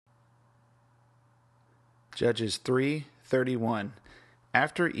Judges 3:31.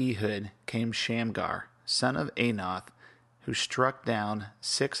 After Ehud came Shamgar, son of Anath, who struck down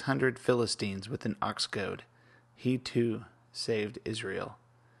 600 Philistines with an ox goad. He too saved Israel.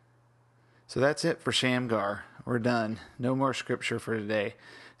 So that's it for Shamgar. We're done. No more scripture for today.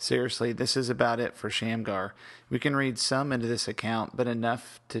 Seriously, this is about it for Shamgar. We can read some into this account, but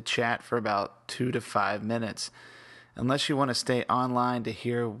enough to chat for about 2 to 5 minutes, unless you want to stay online to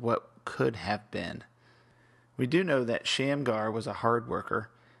hear what could have been. We do know that Shamgar was a hard worker.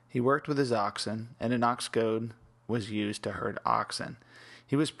 He worked with his oxen, and an ox goad was used to herd oxen.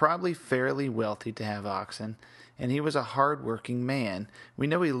 He was probably fairly wealthy to have oxen, and he was a hard-working man. We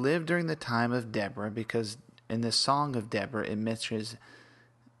know he lived during the time of Deborah because in the Song of Deborah it mentions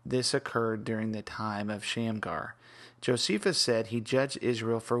this occurred during the time of Shamgar. Josephus said he judged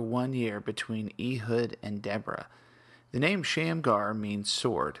Israel for 1 year between Ehud and Deborah. The name Shamgar means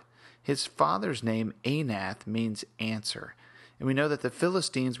sword. His father's name Anath means answer. And we know that the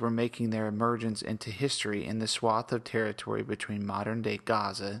Philistines were making their emergence into history in the swath of territory between modern-day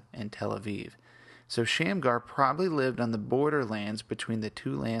Gaza and Tel Aviv. So Shamgar probably lived on the borderlands between the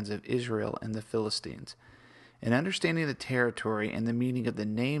two lands of Israel and the Philistines. In understanding the territory and the meaning of the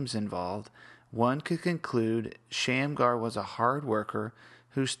names involved, one could conclude Shamgar was a hard worker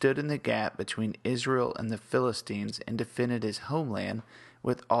who stood in the gap between Israel and the Philistines and defended his homeland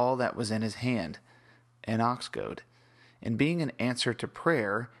with all that was in his hand, an ox goad. And being an answer to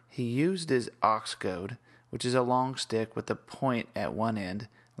prayer, he used his ox goad, which is a long stick with a point at one end,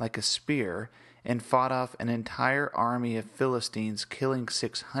 like a spear, and fought off an entire army of Philistines, killing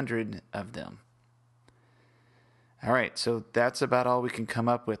 600 of them. All right, so that's about all we can come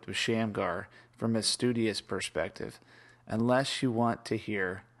up with Shamgar from a studious perspective, unless you want to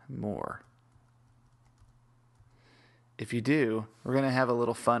hear more. If you do, we're going to have a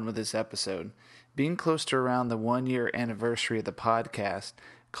little fun with this episode. Being close to around the 1-year anniversary of the podcast,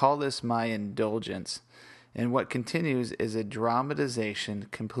 call this my indulgence. And what continues is a dramatization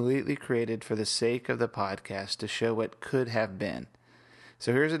completely created for the sake of the podcast to show what could have been.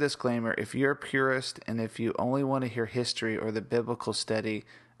 So here's a disclaimer. If you're a purist and if you only want to hear history or the biblical study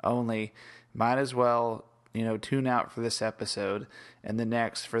only, might as well, tune out for this episode and the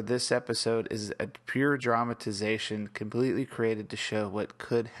next. For this episode is a pure dramatization completely created to show what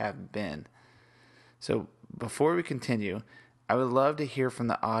could have been. So before we continue, I would love to hear from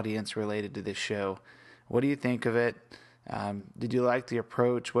the audience related to this show. What do you think of it? Did you like the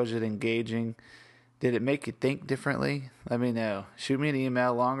approach? Was it engaging? Did it make you think differently? Let me know. Shoot me an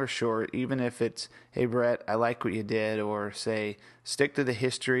email, long or short, even if it's, hey, Brett, I like what you did, or say, stick to the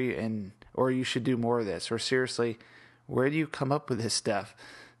history, or you should do more of this, or seriously, where do you come up with this stuff?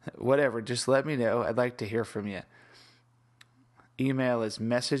 Whatever, just let me know. I'd like to hear from you. Email is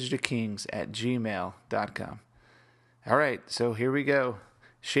messagetokings@gmail.com. All right, so here we go.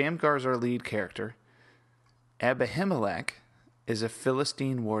 Shamgar's our lead character. Abimelech is a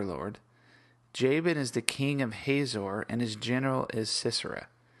Philistine warlord. Jabin is the king of Hazor, and his general is Sisera.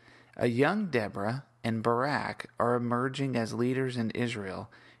 A young Deborah and Barak are emerging as leaders in Israel,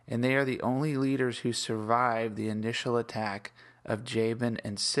 and they are the only leaders who survived the initial attack of Jabin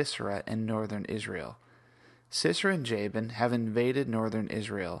and Sisera in northern Israel. Sisera and Jabin have invaded northern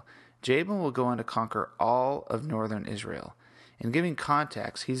Israel. Jabin will go on to conquer all of northern Israel. In giving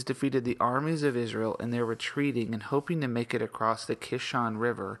context, he's defeated the armies of Israel and they're retreating and hoping to make it across the Kishon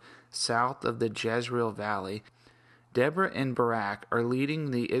River south of the Jezreel Valley. Deborah and Barak are leading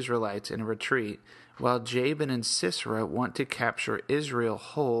the Israelites in retreat, while Jabin and Sisera want to capture Israel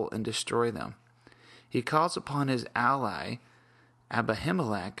whole and destroy them. He calls upon his ally,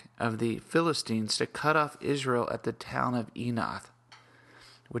 Abimelech of the Philistines, to cut off Israel at the town of Enoth,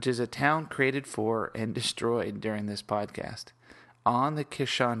 which is a town created for and destroyed during this podcast, on the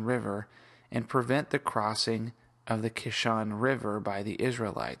Kishon River, and prevent the crossing of the Kishon River by the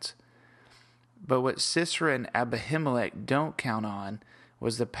Israelites. But what Sisera and Abimelech don't count on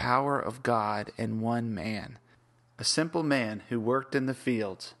was the power of God in one man, a simple man who worked in the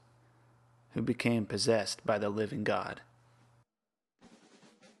fields, who became possessed by the living God.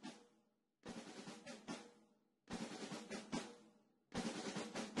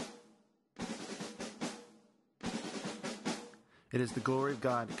 It is the glory of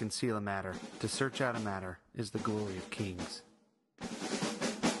God to conceal a matter. To search out a matter is the glory of kings.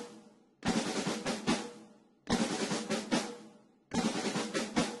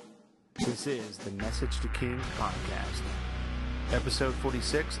 This is the Message to Kings podcast. Episode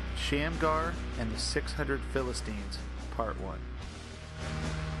 46, Shamgar and the 600 Philistines, Part 1.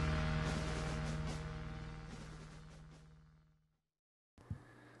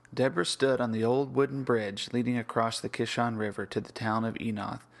 Deborah stood on the old wooden bridge leading across the Kishon River to the town of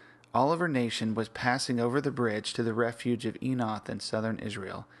Enoth. All of her nation was passing over the bridge to the refuge of Enoth in southern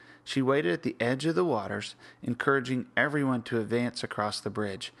Israel. She waited at the edge of the waters, encouraging everyone to advance across the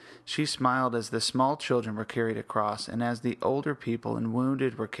bridge. She smiled as the small children were carried across, and as the older people and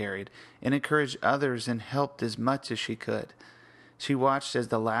wounded were carried, and encouraged others and helped as much as she could. She watched as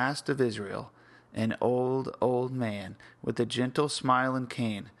the last of Israel, an old man with a gentle smile and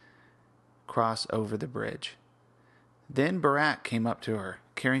cane, cross over the bridge. Then Barak came up to her,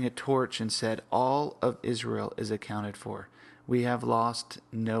 carrying a torch, and said, "All of Israel is accounted for. We have lost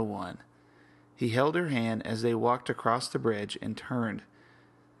no one." He held her hand as they walked across the bridge and turned.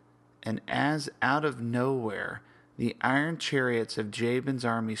 And as out of nowhere, the iron chariots of Jabin's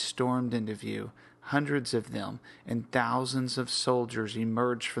army stormed into view. Hundreds of them and thousands of soldiers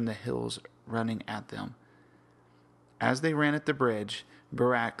emerged from the hills running at them. As they ran at the bridge,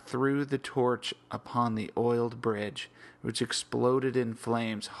 Barak threw the torch upon the oiled bridge, which exploded in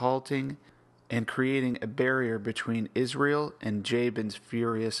flames, halting and creating a barrier between Israel and Jabin's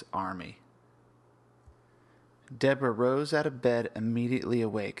furious army. Deborah rose out of bed immediately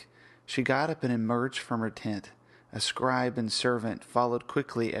awake. She got up and emerged from her tent. A scribe and servant followed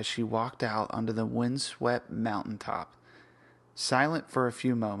quickly as she walked out onto the windswept mountaintop. Silent for a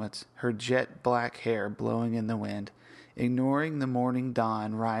few moments, her jet black hair blowing in the wind, ignoring the morning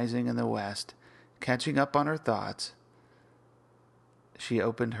dawn rising in the west, catching up on her thoughts, she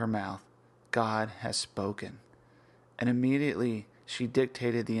opened her mouth. God has spoken. And immediately she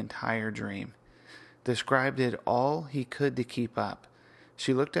dictated the entire dream. The scribe did all he could to keep up.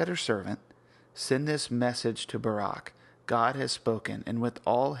 She looked at her servant. "Send this message to Barak. God has spoken, and with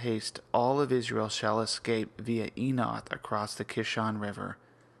all haste all of Israel shall escape via Enoth across the Kishon River.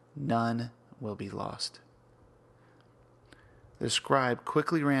 None will be lost." The scribe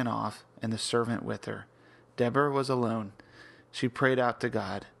quickly ran off, and the servant with her. Deborah was alone. She prayed out to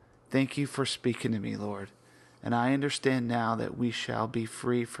God, "Thank you for speaking to me, Lord. And I understand now that we shall be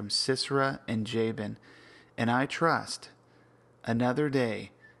free from Sisera and Jabin, and I trust another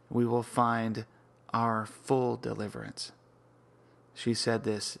day we will find our full deliverance." She said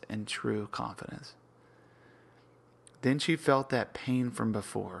this in true confidence. Then she felt that pain from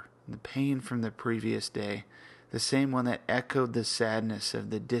before, the pain from the previous day, the same one that echoed the sadness of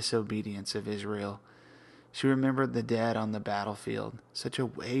the disobedience of Israel. She remembered the dead on the battlefield. Such a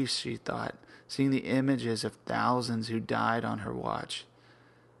waste, she thought, seeing the images of thousands who died on her watch.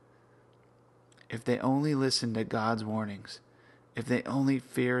 If they only listened to God's warnings, if they only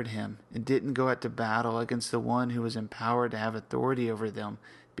feared him and didn't go out to battle against the one who was empowered to have authority over them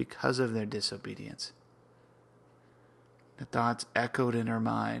because of their disobedience. The thoughts echoed in her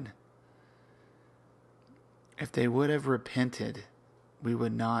mind. If they would have repented, we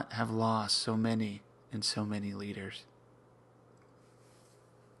would not have lost so many and so many leaders.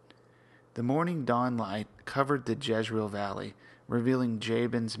 The morning dawn light covered the Jezreel Valley, revealing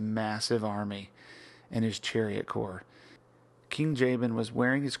Jabin's massive army and his chariot corps. King Jabin was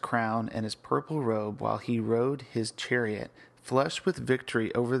wearing his crown and his purple robe while he rode his chariot, flushed with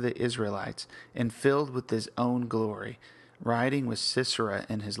victory over the Israelites and filled with his own glory, riding with Sisera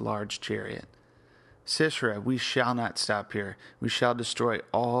in his large chariot. "Sisera, we shall not stop here. We shall destroy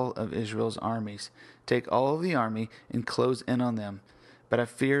all of Israel's armies, take all of the army and close in on them. But I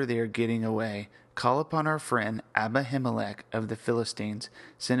fear they are getting away. Call upon our friend Abimelech of the Philistines,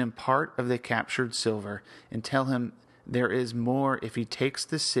 send him part of the captured silver, and tell him there is more if he takes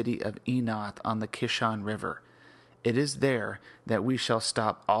the city of Enoth on the Kishon River. It is there that we shall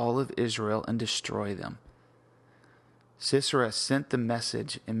stop all of Israel and destroy them." Sisera sent the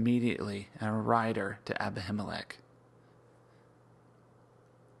message immediately and a rider to Abimelech.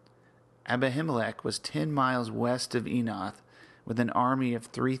 Abimelech was 10 miles west of Enoth with an army of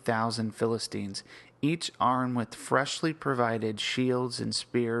 3,000 Philistines, each armed with freshly provided shields and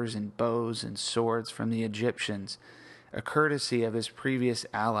spears and bows and swords from the Egyptians, a courtesy of his previous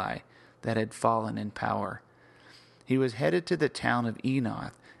ally that had fallen in power. He was headed to the town of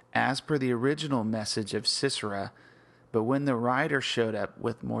Enoth as per the original message of Sisera, but when the rider showed up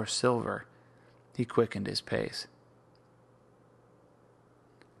with more silver, he quickened his pace.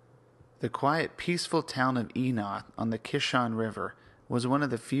 The quiet, peaceful town of Enoth on the Kishon River was one of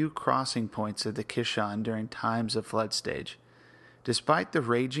the few crossing points of the Kishon during times of flood stage. Despite the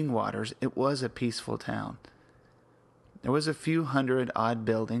raging waters, it was a peaceful town. There was a few hundred odd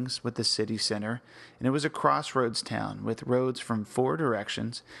buildings with the city center, and it was a crossroads town with roads from 4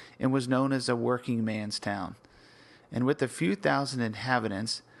 directions and was known as a working man's town. And with a few thousand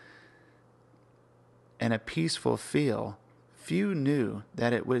inhabitants and a peaceful feel, few knew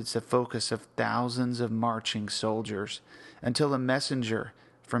that it was the focus of thousands of marching soldiers, until a messenger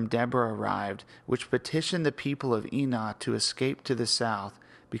from Deborah arrived, which petitioned the people of Enoth to escape to the south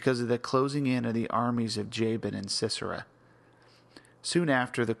because of the closing in of the armies of Jabin and Sisera. Soon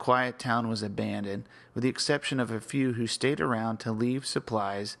after, the quiet town was abandoned, with the exception of a few who stayed around to leave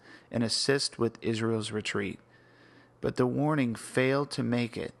supplies and assist with Israel's retreat. But the warning failed to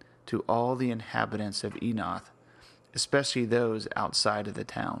make it to all the inhabitants of Enoth, especially those outside of the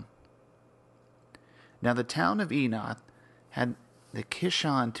town. Now the town of Enoth had the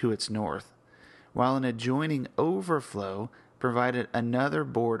Kishon to its north, while an adjoining overflow provided another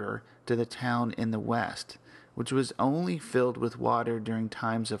border to the town in the west, which was only filled with water during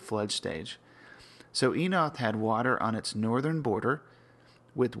times of flood stage. So Enoth had water on its northern border,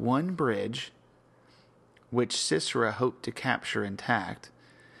 with one bridge, which Sisera hoped to capture intact,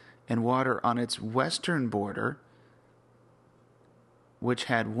 and water on its western border, which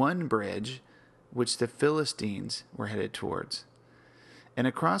had one bridge, which the Philistines were headed towards. And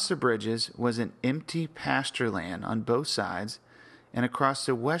across the bridges was an empty pasture land on both sides, and across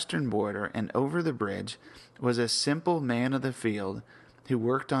the western border and over the bridge was a simple man of the field who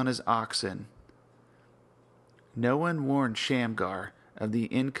worked on his oxen. No one warned Shamgar of the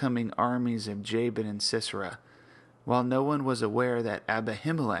incoming armies of Jabin and Sisera, while no one was aware that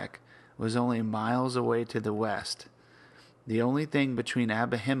Abimelech was only miles away to the west. The only thing between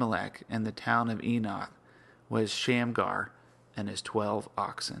Abimelech and the town of Enoth was Shamgar and his 12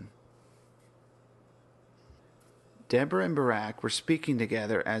 oxen. Deborah and Barak were speaking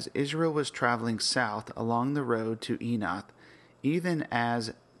together as Israel was traveling south along the road to Enoth, even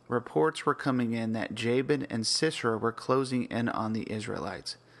as reports were coming in that Jabin and Sisera were closing in on the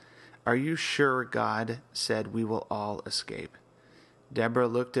Israelites. "Are you sure God said we will all escape?" Deborah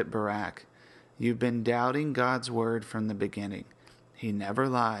looked at Barak. "You've been doubting God's word from the beginning. He never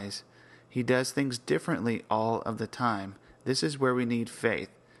lies. He does things differently all of the time. This is where we need faith,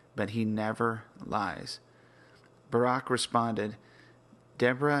 but he never lies." Barak responded,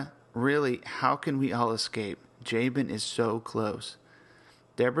 "Deborah, really, how can we all escape? Jabin is so close."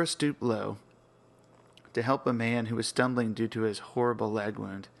 Deborah stooped low to help a man who was stumbling due to his horrible leg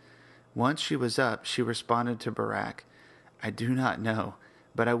wound. Once she was up, she responded to Barak, "I do not know,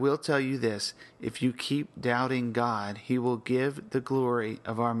 but I will tell you this. If you keep doubting God, he will give the glory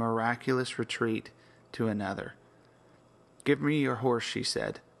of our miraculous retreat to another." "Give me your horse," she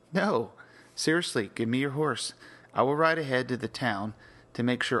said. "No, seriously, give me your horse. I will ride ahead to the town to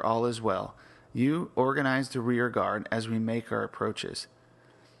make sure all is well. You organize the rear guard as we make our approaches."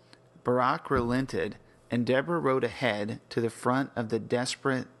 Barak relented, and Deborah rode ahead to the front of the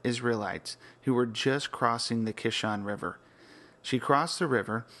desperate Israelites who were just crossing the Kishon River. She crossed the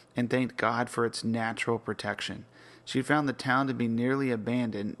river and thanked God for its natural protection. She found the town to be nearly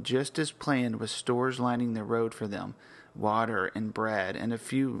abandoned, just as planned, with stores lining the road for them. Water and bread, and a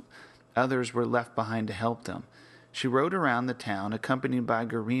few others were left behind to help them. She rode around the town, accompanied by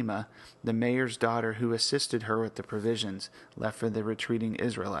Garima, the mayor's daughter, who assisted her with the provisions left for the retreating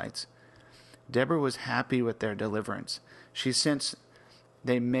Israelites. Deborah was happy with their deliverance. She sensed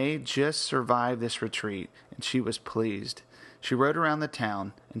they may just survive this retreat, and she was pleased. She rode around the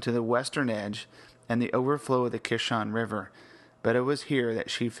town and to the western edge and the overflow of the Kishon River, but it was here that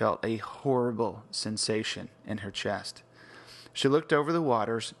she felt a horrible sensation in her chest. She looked over the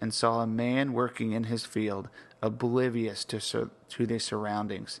waters and saw a man working in his field, oblivious to the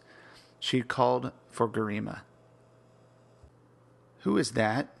surroundings. She called for Garima. "Who is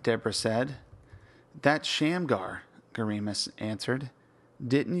that?" Deborah said. "That's Shamgar," Garima answered.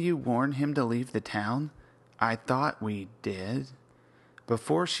 "Didn't you warn him to leave the town?" "I thought we did."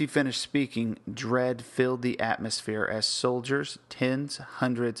 Before she finished speaking, dread filled the atmosphere as soldiers, tens,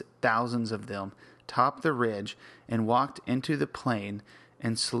 hundreds, thousands of them, topped the ridge and walked into the plain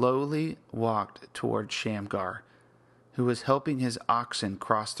and slowly walked toward Shamgar, who was helping his oxen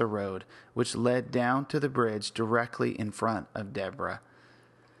cross the road, which led down to the bridge directly in front of Deborah.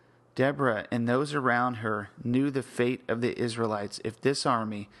 Deborah and those around her knew the fate of the Israelites if this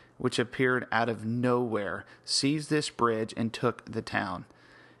army, which appeared out of nowhere, seized this bridge and took the town.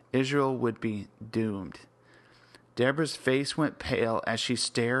 Israel would be doomed. Deborah's face went pale as she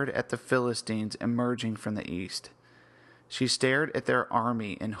stared at the Philistines emerging from the east. She stared at their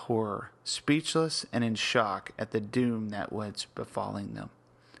army in horror, speechless and in shock at the doom that was befalling them.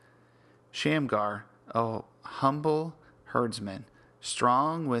 Shamgar, a humble herdsman,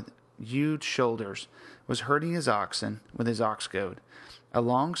 strong with huge shoulders, was herding his oxen with his ox goad, a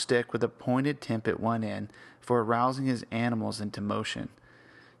long stick with a pointed tip at one end for arousing his animals into motion.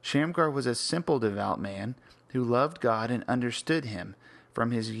 Shamgar was a simple, devout man who loved God and understood him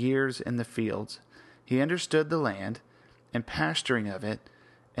from his years in the fields. He understood the land and pasturing of it,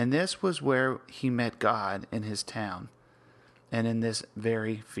 and this was where he met God in his town and in this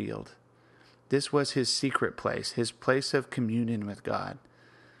very field. This was his secret place, his place of communion with God.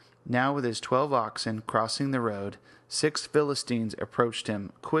 Now with his 12 oxen crossing the road, 6 Philistines approached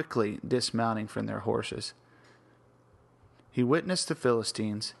him, quickly dismounting from their horses. He witnessed the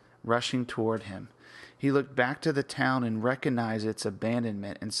Philistines rushing toward him. He looked back to the town and recognized its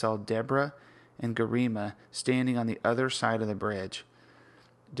abandonment and saw Deborah and Garima standing on the other side of the bridge.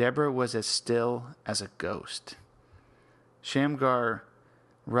 Deborah was as still as a ghost. Shamgar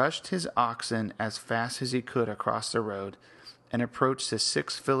rushed his oxen as fast as he could across the road and approached the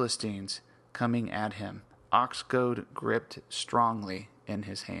 6 Philistines coming at him, ox goad gripped strongly in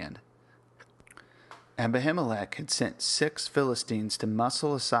his hand. Abimelech had sent 6 Philistines to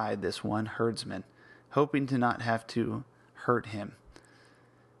muscle aside this one herdsman, hoping to not have to hurt him.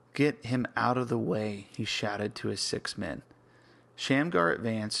 "Get him out of the way," he shouted to his 6 men. Shamgar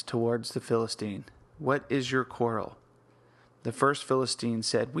advanced towards the Philistine. "What is your quarrel?" The first Philistine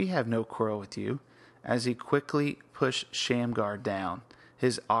said, "We have no quarrel with you," as he quickly pushed Shamgar down,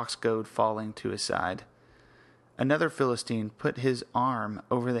 his ox goad falling to his side. Another Philistine put his arm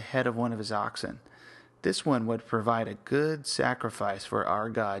over the head of one of his oxen. This one would provide a good sacrifice for our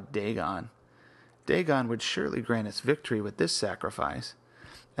god Dagon. Dagon would surely grant us victory with this sacrifice.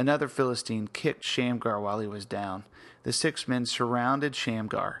 Another Philistine kicked Shamgar while he was down. The 6 men surrounded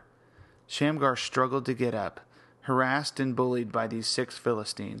Shamgar. Shamgar struggled to get up. Harassed and bullied by these 6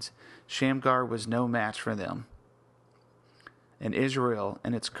 Philistines, Shamgar was no match for them. And Israel,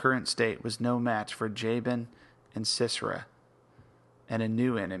 in its current state, was no match for Jabin and Sisera, and a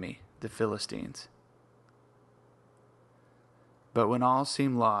new enemy, the Philistines. But when all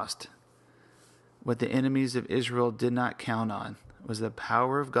seemed lost, what the enemies of Israel did not count on was the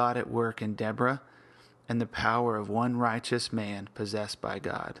power of God at work in Deborah and the power of one righteous man possessed by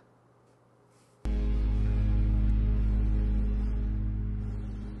God.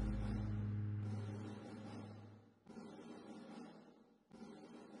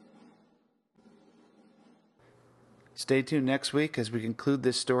 Stay tuned next week as we conclude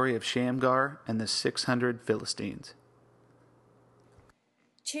this story of Shamgar and the 600 Philistines.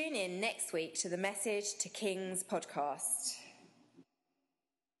 Tune in next week to the Message to Kings podcast.